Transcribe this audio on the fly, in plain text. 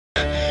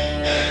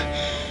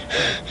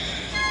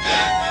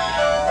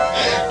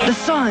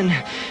sun.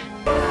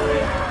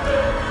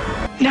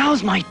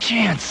 Now's my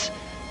chance.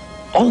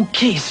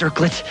 Okay,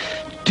 Circlet,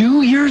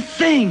 do your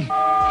thing.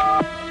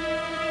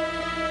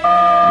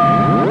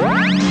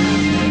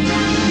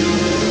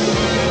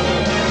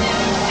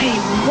 Hey,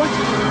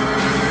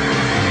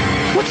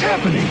 what's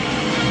happening?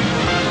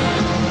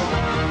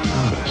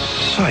 Out of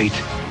sight.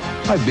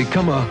 I've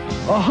become a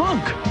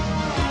hunk.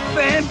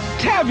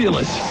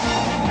 Fantabulous.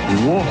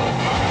 Whoa.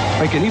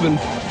 I can even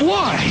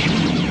fly.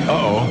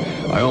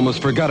 Uh-oh. I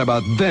almost forgot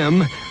about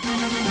them.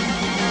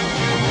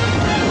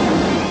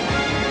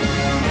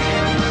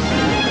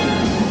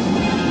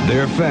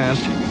 They're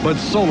fast, but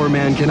Solar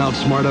Man can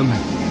outsmart them.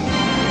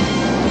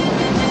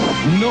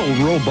 No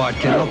robot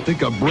can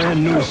outthink a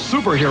brand new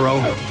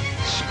superhero,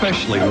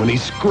 especially when he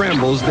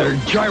scrambles their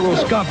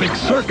gyroscopic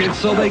circuits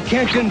so they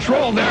can't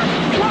control their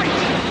flight.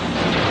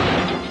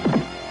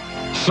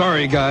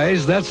 Sorry,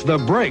 guys, that's the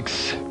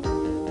brakes.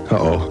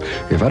 Uh-oh.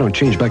 If I don't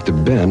change back to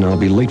Ben, I'll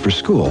be late for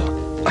school.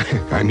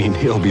 I mean,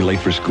 he'll be late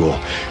for school.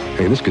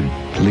 Hey, this could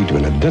lead to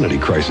an identity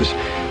crisis.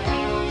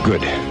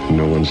 Good.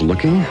 No one's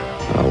looking.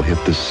 I'll hit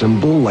the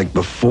symbol like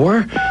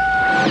before.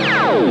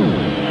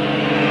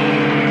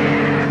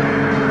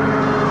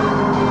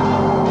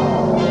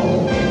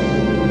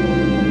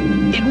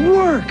 It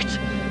worked!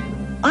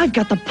 I've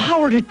got the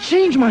power to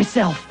change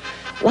myself.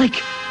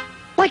 Like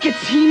a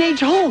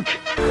teenage Hulk.